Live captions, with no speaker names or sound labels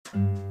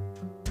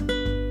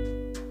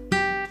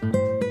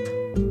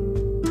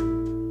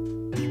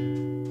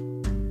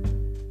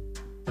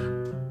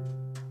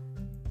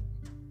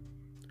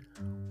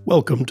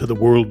Welcome to the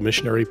World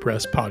Missionary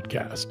Press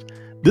podcast.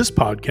 This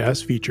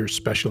podcast features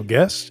special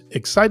guests,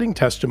 exciting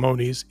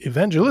testimonies,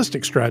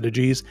 evangelistic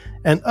strategies,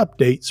 and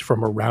updates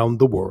from around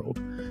the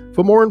world.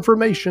 For more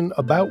information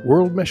about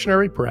World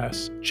Missionary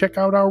Press, check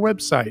out our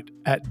website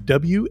at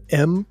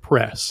wmpress.org.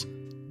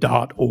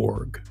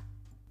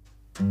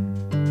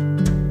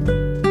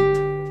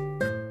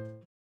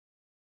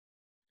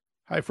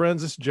 Hi,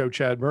 friends. This is Joe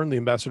Chadburn, the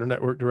Ambassador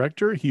Network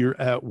Director here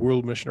at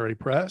World Missionary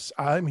Press.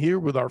 I'm here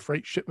with our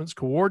Freight Shipments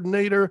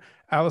Coordinator,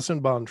 Allison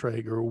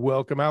Bontrager.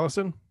 Welcome,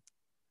 Allison.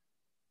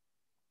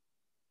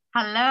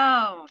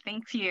 Hello.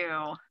 Thank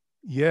you.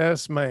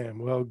 Yes, ma'am.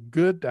 Well,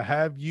 good to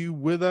have you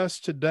with us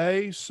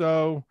today.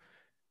 So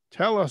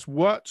tell us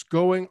what's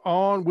going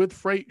on with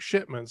Freight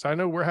Shipments. I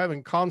know we're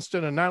having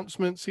constant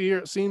announcements here.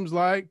 It seems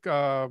like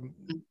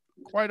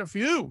quite a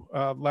few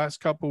last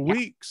couple of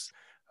weeks.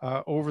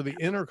 Over the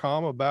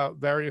intercom about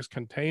various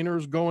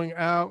containers going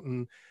out,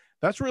 and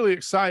that's really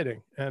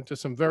exciting, and to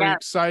some very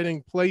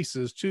exciting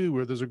places too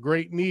where there's a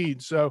great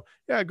need. So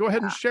yeah, go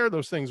ahead and share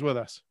those things with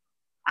us.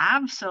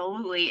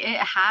 Absolutely.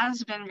 It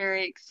has been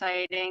very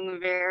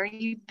exciting,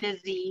 very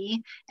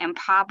busy, and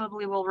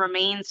probably will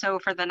remain so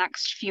for the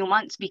next few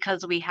months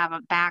because we have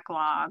a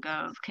backlog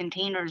of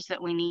containers that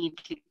we need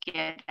to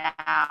get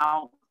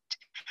out.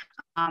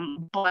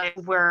 But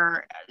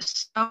we're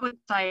so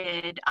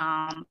excited.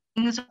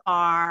 Things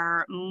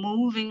are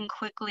moving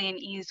quickly and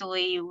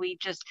easily.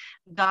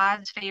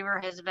 God's favor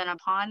has been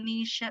upon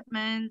these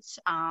shipments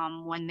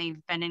when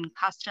they've been in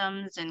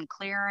customs and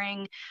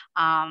clearing.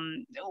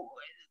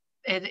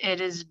 It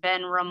has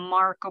been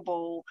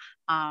remarkable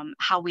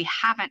how we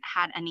haven't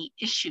had any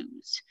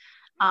issues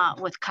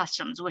with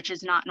customs, which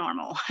is not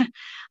normal.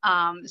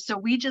 So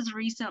we just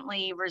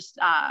recently,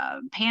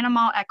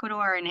 Panama,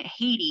 Ecuador, and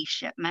Haiti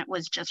shipment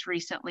was just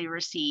recently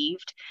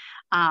received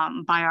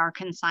by our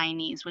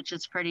consignees, which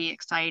is pretty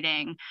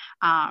exciting.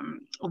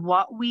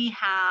 What we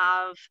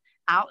have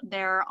out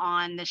there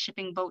on the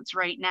shipping boats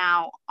right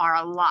now are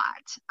a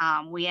lot.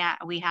 We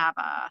have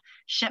a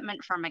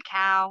shipment for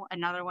Macau,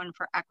 another one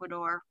for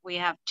Ecuador. We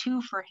have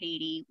 2 for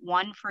Haiti,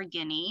 1 for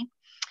Guinea,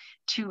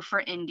 2 for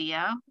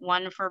India,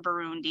 1 for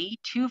Burundi,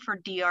 2 for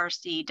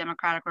DRC,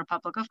 Democratic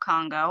Republic of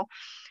Congo,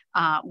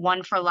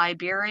 1 for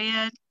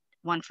Liberia,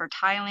 1 for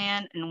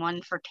Thailand, and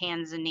 1 for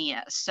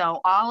Tanzania.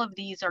 So all of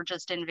these are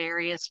just in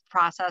various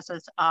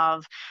processes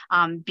of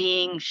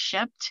being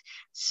shipped.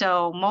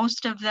 So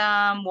most of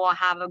them will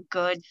have a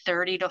good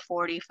 30 to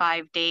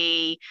 45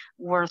 day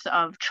worth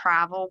of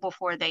travel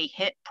before they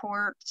hit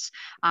ports.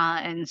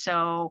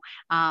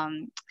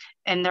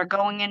 And they're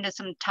going into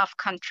some tough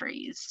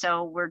countries.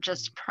 So we're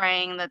just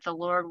praying that the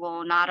Lord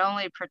will not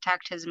only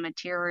protect his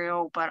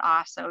material, but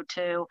also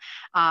to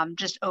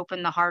just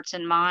open the hearts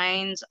and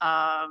minds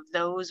of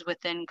those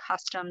within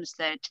customs,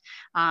 that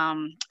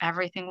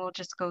everything will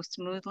just go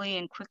smoothly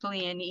and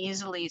quickly and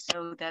easily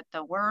so that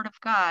the word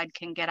of God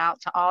can get out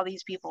to all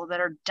these people that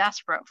are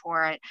desperate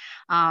for it.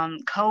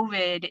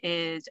 COVID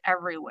is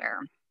everywhere,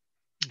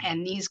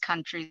 and these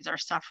countries are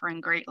suffering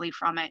greatly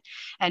from it.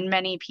 And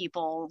many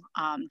people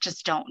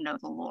just don't know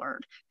the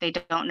Lord. They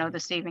don't know the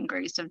saving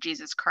grace of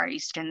Jesus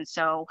Christ. And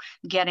so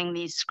getting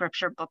these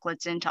scripture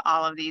booklets into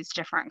all of these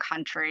different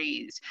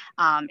countries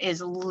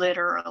is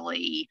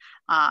literally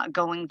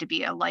going to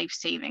be a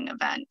life-saving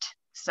event.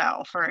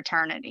 So for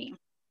eternity.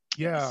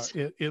 Yeah,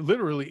 it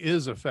literally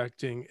is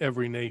affecting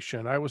every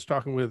nation. I was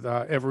talking with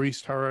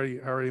Evariste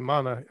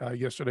Harerimana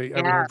yesterday,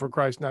 Everyone for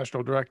Christ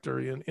National Director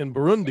in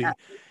Burundi. Yeah.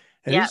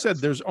 And he said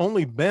there's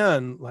only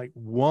been like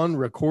 1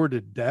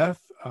 recorded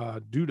death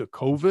due to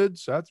COVID.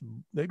 So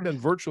they've been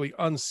virtually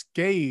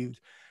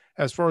unscathed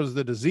as far as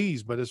the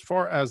disease. But as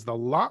far as the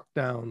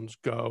lockdowns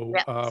go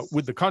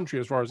with the country,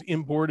 as far as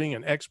importing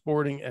and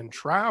exporting and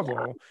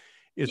travel,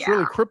 it's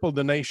really crippled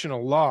the nation a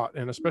lot.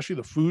 And especially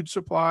the food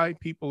supply,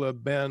 people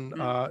have been,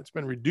 it's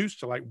been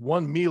reduced to like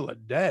 1 meal a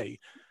day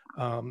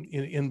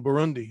in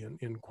Burundi and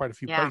in quite a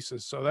few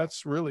places. So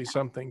that's really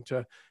something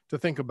to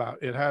think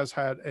about. It has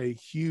had a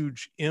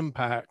huge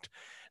impact.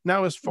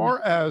 Now, as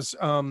far as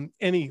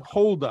any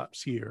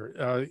holdups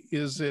here,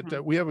 is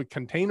it we have a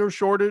container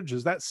shortage?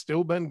 Has that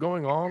still been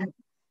going on?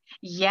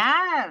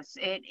 Yes,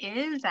 it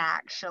is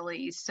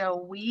actually. So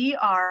we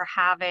are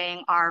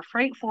having our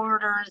freight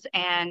forwarders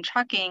and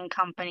trucking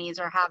companies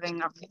are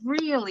having a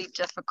really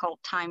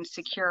difficult time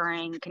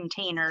securing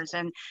containers,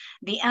 and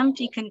the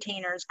empty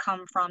containers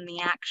come from the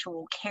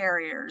actual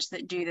carriers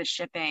that do the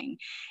shipping.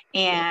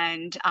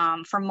 And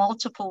for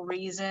multiple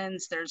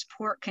reasons, there's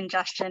port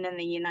congestion in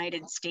the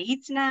United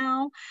States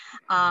now.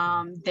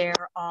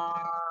 There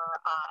are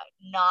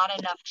not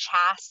enough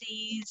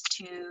chassis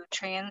to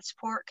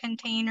transport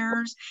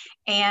containers.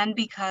 And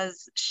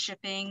because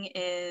shipping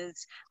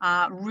is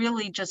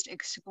really just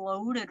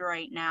exploded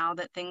right now,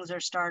 that things are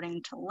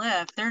starting to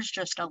lift, there's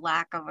just a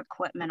lack of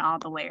equipment all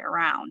the way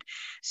around.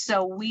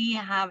 So we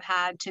have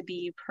had to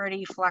be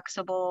pretty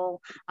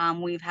flexible.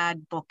 We've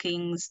had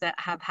bookings that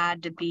have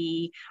had to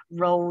be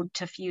rolled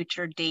to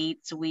future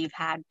dates. We've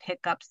had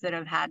pickups that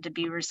have had to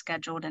be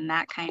rescheduled and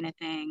that kind of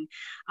thing.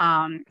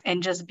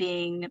 And just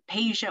being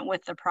patient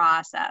with the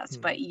process.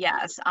 But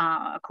yes,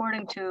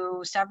 according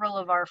to several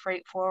of our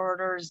freight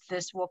forwarders,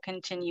 this will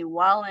continue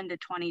well into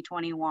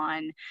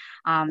 2021.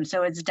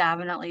 So it's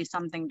definitely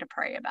something to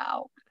pray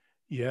about.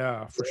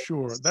 Yeah, for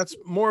sure. That's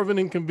more of an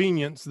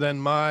inconvenience than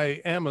my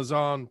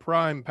Amazon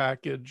Prime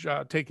package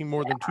taking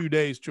more than 2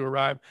 days to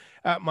arrive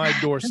at my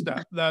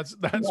doorstep. That's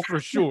for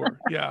sure.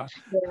 Yeah.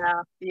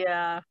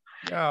 Yeah.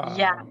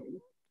 Yeah.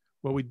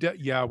 Well, we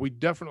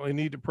definitely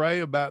need to pray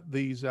about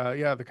these.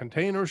 The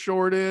container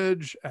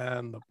shortage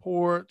and the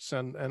ports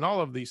and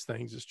all of these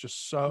things. It's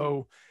just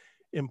so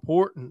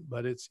important.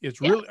 But it's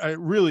really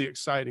really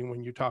exciting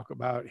when you talk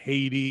about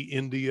Haiti,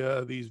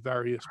 India, these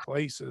various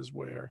places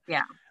where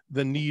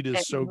the need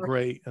is so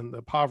great and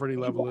the poverty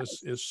level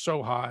is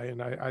so high.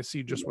 And I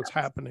see just what's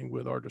happening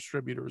with our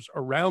distributors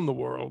around the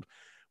world,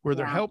 where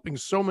they're helping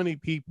so many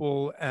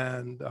people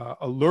and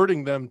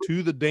alerting them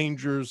to the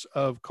dangers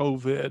of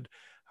COVID,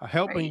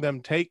 helping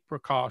them take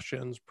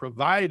precautions,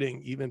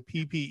 providing even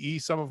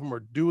PPE. Some of them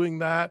are doing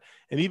that,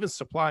 and even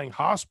supplying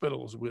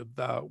hospitals with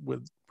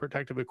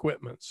protective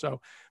equipment. So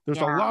there's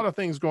a lot of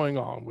things going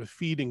on with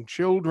feeding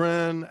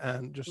children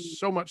and just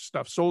so much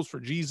stuff. Souls for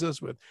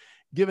Jesus with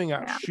giving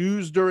out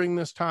shoes during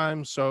this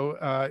time.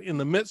 So in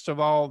the midst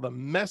of all the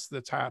mess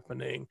that's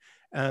happening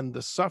and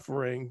the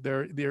suffering,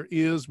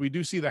 we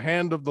do see the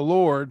hand of the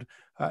Lord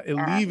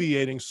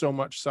alleviating so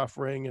much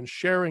suffering and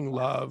sharing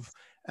love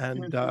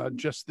and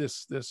just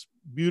this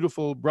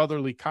beautiful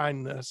brotherly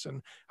kindness.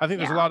 And I think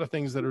there's a lot of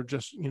things that are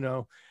just,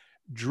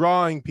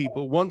 drawing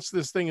people. Once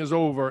this thing is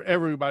over,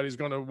 everybody's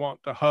going to want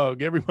to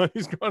hug.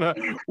 Everybody's going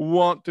to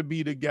want to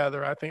be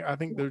together. I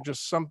think there's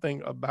just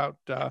something about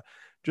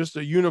just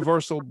a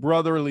universal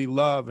brotherly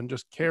love and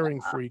just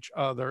caring for each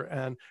other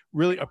and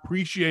really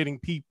appreciating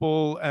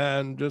people,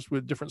 and just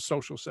with different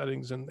social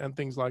settings and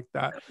things like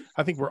that.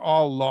 I think we're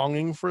all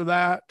longing for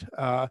that.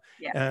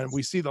 And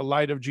we see the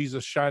light of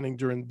Jesus shining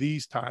during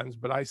these times,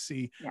 but I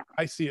see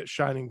it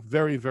shining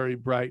very, very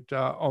bright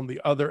on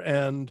the other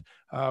end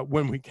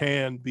when we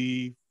can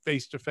be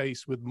face to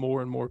face with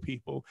more and more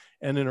people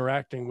and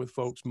interacting with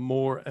folks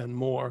more and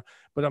more.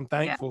 But I'm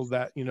thankful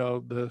that,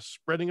 the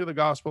spreading of the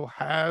gospel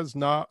has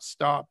not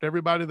stopped.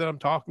 Everybody that I'm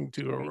talking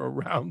to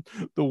around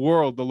the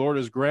world, the Lord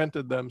has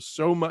granted them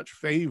so much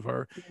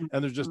favor,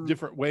 and there's just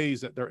different ways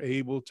that they're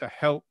able to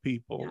help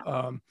people.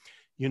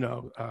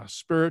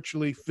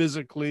 Spiritually,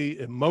 physically,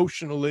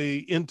 emotionally,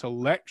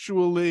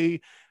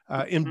 intellectually.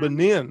 In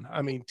Benin,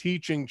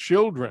 teaching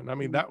children.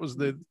 That was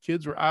the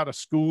kids were out of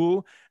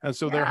school. And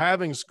so they're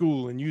having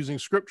school and using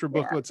scripture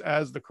booklets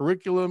as the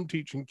curriculum,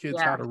 teaching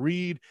kids how to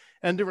read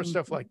and different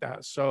stuff like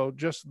that. So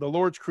just the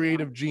Lord's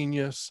creative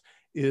genius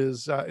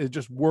is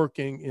just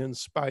working in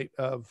spite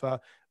of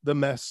the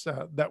mess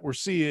that we're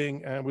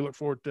seeing. And we look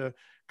forward to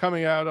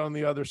coming out on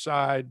the other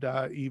side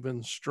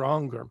even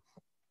stronger.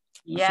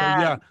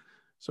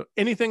 So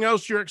anything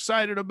else you're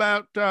excited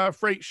about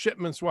freight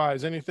shipments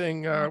wise?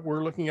 Anything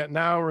we're looking at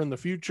now or in the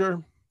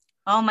future?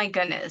 Oh my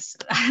goodness.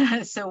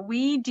 So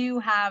we do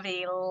have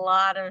a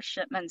lot of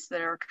shipments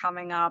that are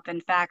coming up.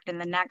 In fact, in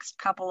the next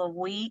couple of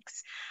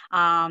weeks,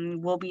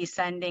 we'll be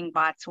sending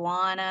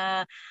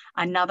Botswana,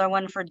 another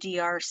one for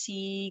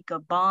DRC,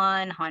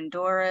 Gabon,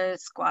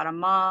 Honduras,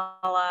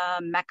 Guatemala,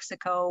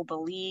 Mexico,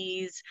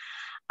 Belize.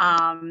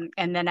 And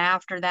then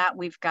after that,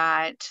 we've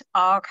got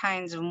all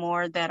kinds of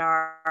more that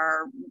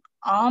are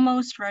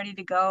almost ready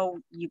to go.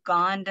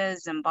 Uganda,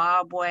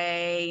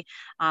 Zimbabwe,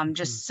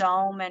 just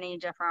so many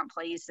different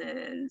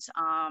places.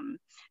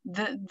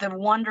 The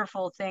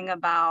wonderful thing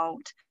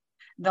about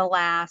the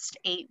last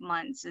 8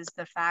 months is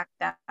the fact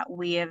that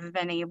we have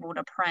been able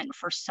to print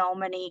for so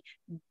many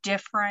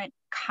different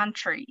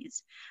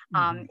countries.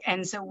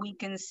 And so we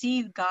can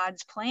see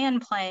God's plan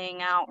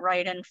playing out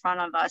right in front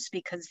of us,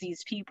 because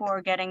these people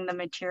are getting the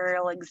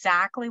material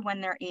exactly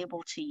when they're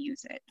able to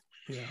use it.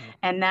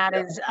 And that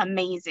is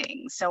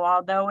amazing. So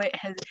although it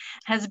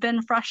has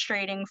been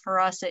frustrating for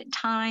us at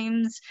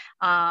times,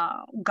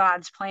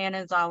 God's plan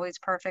is always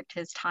perfect.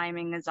 His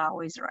timing is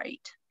always right.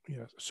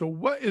 Yes. So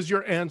what is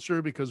your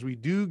answer? Because we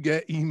do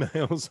get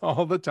emails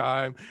all the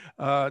time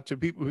to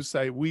people who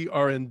say we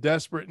are in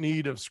desperate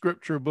need of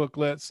scripture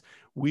booklets.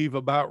 We've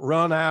about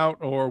run out,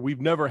 or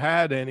we've never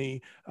had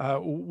any.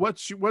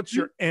 What's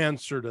your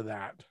answer to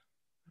that?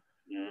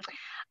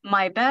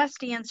 My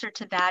best answer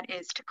to that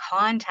is to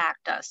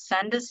contact us.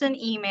 Send us an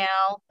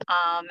email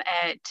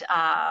at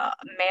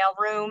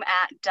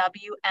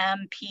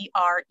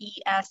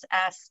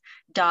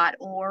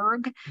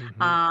mailroom@wmpress.org.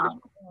 Mm-hmm.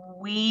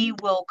 We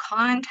will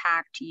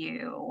contact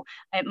you.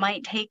 It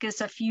might take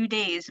us a few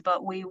days,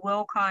 but we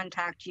will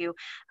contact you.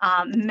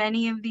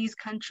 Many of these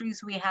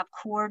countries, we have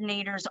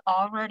coordinators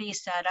already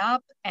set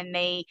up, and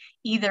they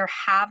either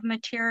have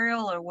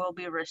material or will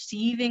be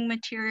receiving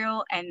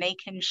material, and they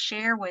can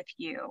share with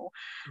you.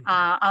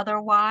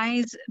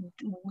 Otherwise,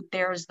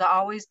 there's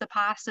always the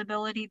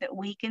possibility that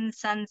we can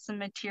send some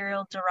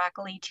material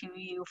directly to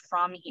you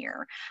from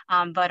here.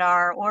 But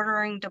our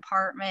ordering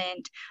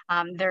department,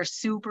 they're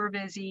super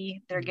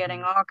busy. They're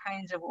getting all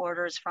kinds of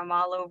orders from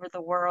all over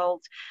the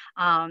world.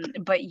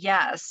 But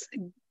yes,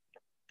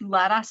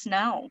 let us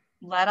know.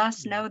 Let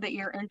us know that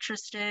you're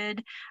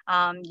interested.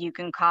 You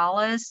can call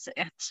us.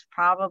 It's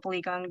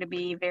probably going to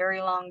be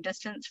very long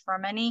distance for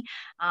many.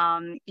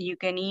 You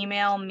can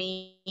email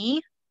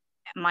me.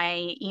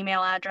 My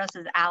email address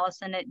is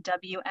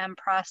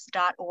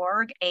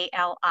Alison@wmpress.org,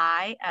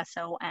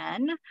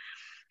 ALISON.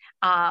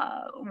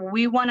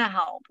 We want to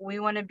help. We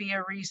want to be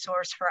a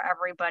resource for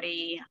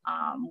everybody.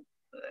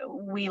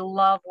 We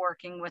love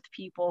working with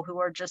people who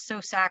are just so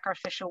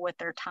sacrificial with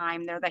their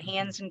time. They're the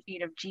hands and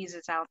feet of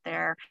Jesus out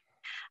there.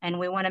 And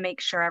we want to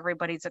make sure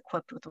everybody's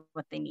equipped with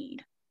what they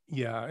need.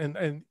 Yeah.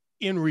 And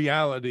in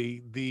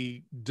reality,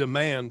 the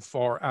demand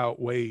far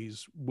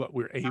outweighs what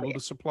we're able to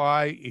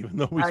supply, even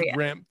though we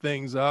ramp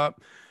things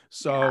up.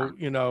 So,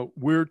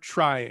 we're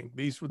trying.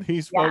 These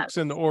folks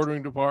in the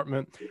ordering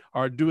department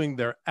are doing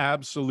their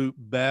absolute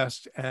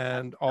best.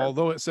 And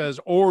although it says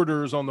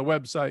orders on the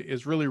website,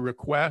 it's really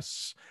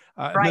requests.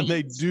 And then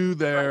they do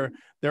their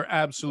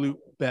absolute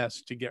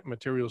best to get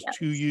materials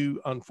to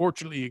you.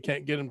 Unfortunately, you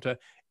can't get them to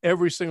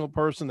every single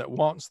person that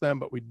wants them,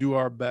 but we do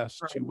our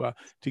best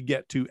to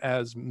get to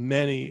as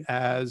many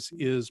as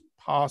is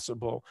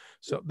possible.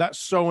 So that's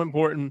so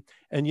important.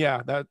 And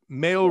that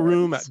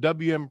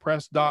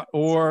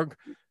mailroom@wmpress.org.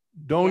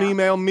 Don't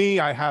email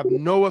me. I have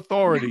no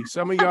authority.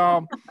 Some of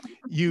y'all,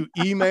 you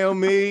email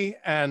me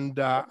and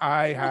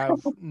I have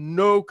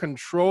no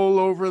control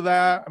over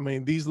that. I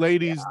mean, these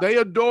ladies, they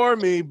adore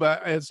me,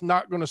 but it's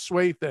not going to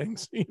sway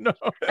things,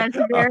 That's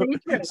very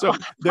true. So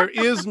there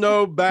is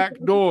no back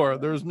door.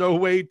 There's no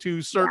way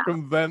to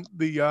circumvent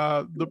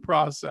the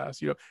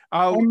process.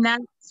 And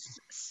that's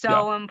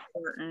so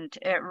important.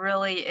 It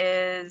really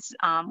is.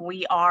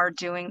 We are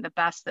doing the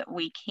best that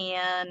we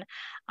can.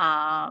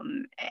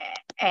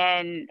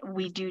 And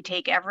we do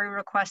take every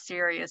request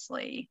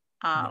seriously.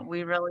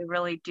 We really,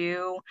 really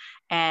do.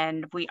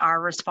 And our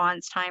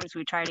response times,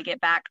 we try to get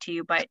back to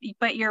you, but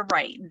you're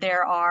right.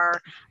 There are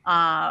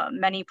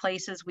many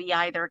places we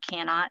either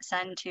cannot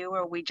send to,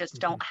 or we just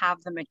don't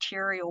have the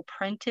material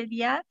printed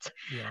yet.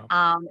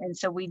 And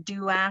so we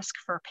do ask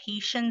for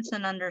patience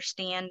and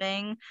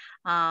understanding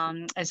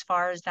as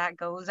far as that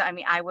goes. I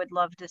mean, I would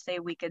love to say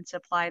we could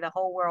supply the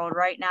whole world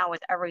right now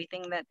with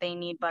everything that they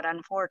need, but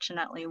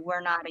unfortunately,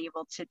 we're not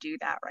able to do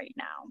that right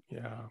now.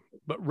 Yeah.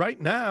 But right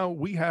now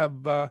we have,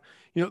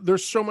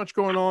 there's so much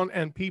going on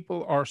and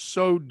people are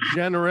so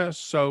generous.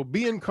 So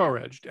be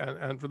encouraged.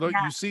 And for those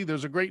you see,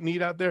 there's a great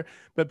need out there,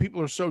 but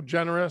people are so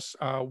generous.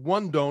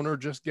 One donor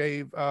just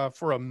gave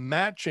for a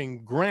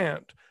matching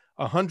grant,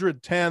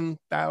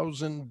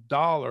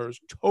 $110,000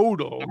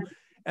 total.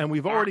 And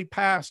we've already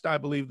passed, I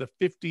believe, the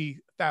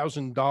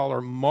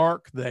 $50,000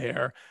 mark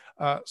there.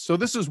 So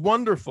this is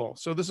wonderful.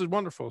 So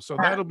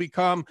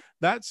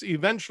that's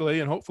eventually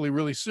and hopefully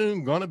really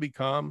soon going to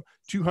become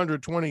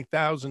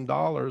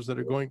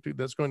 $220,000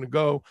 that's going to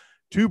go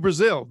to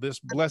Brazil. This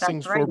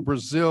Blessings for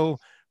Brazil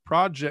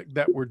project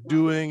that we're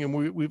doing, and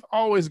we've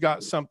always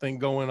got something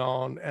going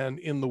on and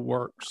in the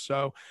works.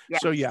 So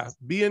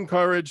be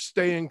encouraged,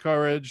 stay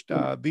encouraged.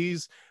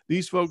 These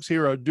folks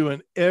here are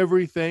doing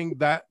everything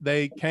that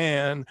they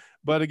can,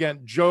 but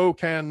again, Joe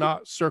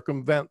cannot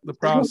circumvent the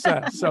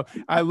process. So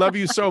I love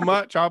you so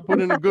much. I'll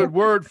put in a good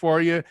word for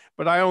you,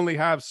 but I only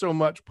have so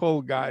much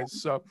pull,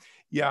 guys. So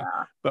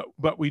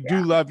but we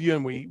do love you,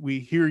 and we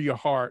hear your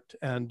heart,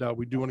 and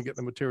we do want to get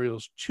the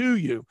materials to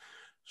you.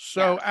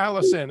 So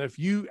Alison, if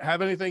you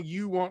have anything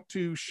you want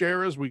to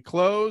share as we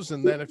close,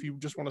 and then if you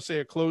just want to say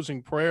a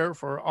closing prayer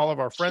for all of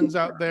our friends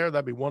out there,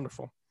 that'd be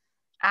wonderful.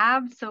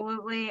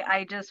 Absolutely.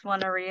 I just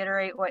want to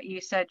reiterate what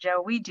you said,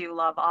 Joe. We do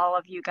love all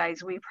of you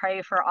guys. We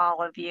pray for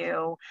all of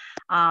you.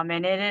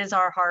 And it is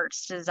our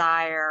heart's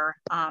desire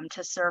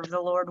to serve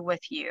the Lord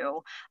with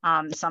you.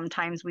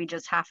 Sometimes we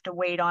just have to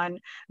wait on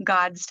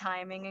God's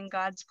timing and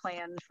God's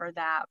plan for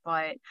that.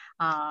 But,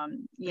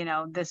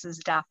 this is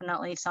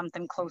definitely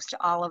something close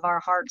to all of our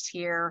hearts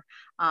here.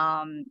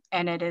 And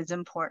it is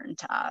important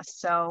to us.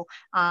 So,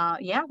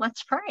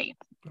 let's pray.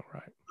 All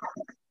right.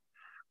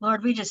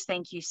 Lord, we just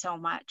thank you so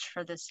much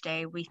for this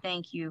day. We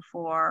thank you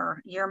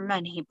for your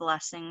many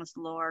blessings,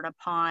 Lord,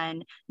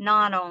 upon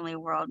not only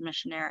World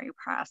Missionary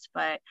Press,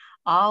 but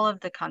all of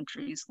the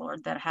countries,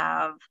 Lord, that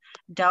have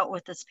dealt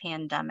with this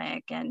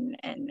pandemic. And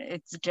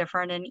it's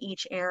different in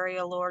each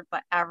area, Lord,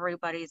 but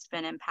everybody's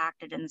been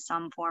impacted in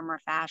some form or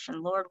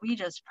fashion. Lord, we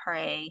just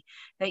pray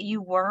that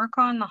you work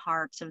on the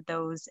hearts of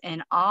those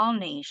in all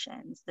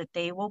nations, that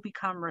they will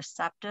become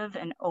receptive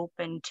and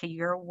open to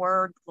your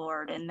word,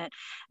 Lord, and that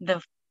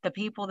the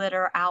people that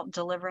are out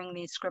delivering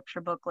these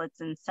scripture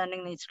booklets and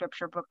sending these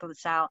scripture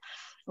booklets out,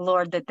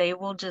 Lord, that they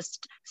will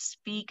just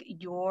speak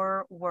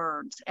your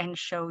words and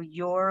show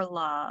your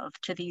love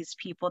to these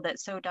people that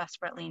so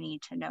desperately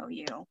need to know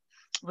you.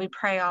 We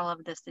pray all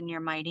of this in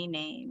your mighty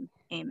name.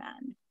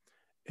 Amen.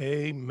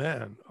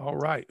 Amen. All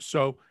right.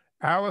 So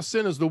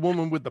Allison is the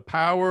woman with the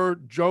power.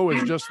 Joe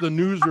is just the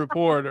news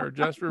reporter.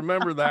 Just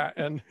remember that.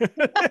 And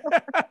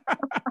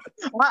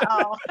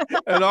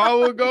and all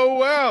will go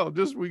well.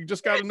 We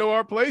just got to know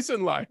our place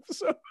in life.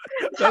 So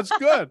that's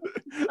good.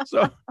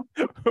 So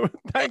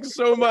thanks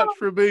so much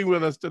for being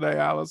with us today,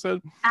 Allison.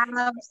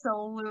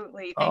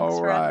 Absolutely. Thanks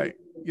all right.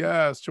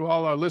 Yes. To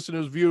all our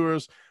listeners,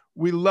 viewers,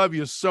 we love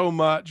you so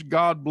much.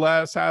 God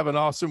bless. Have an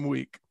awesome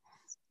week.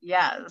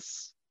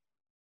 Yes.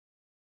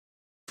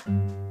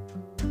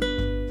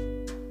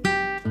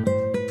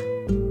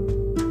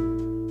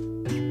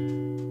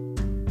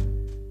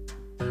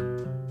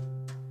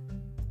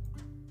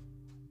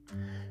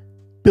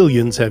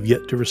 Billions have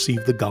yet to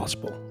receive the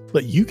gospel,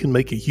 but you can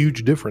make a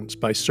huge difference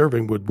by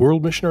serving with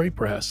World Missionary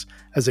Press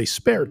as a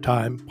spare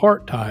time,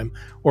 part-time,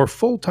 or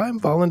full-time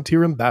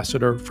volunteer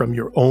ambassador from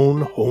your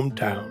own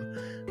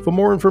hometown. For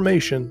more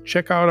information,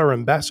 check out our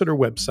ambassador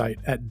website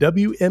at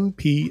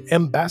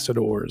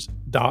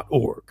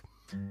wmpambassadors.org.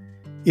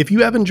 If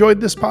you have enjoyed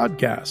this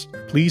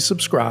podcast, please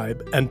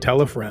subscribe and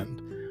tell a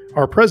friend.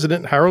 Our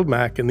president, Harold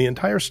Mack, and the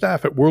entire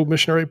staff at World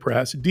Missionary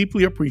Press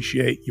deeply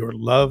appreciate your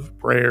love,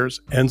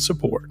 prayers, and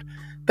support.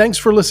 Thanks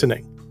for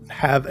listening.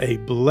 Have a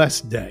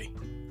blessed day.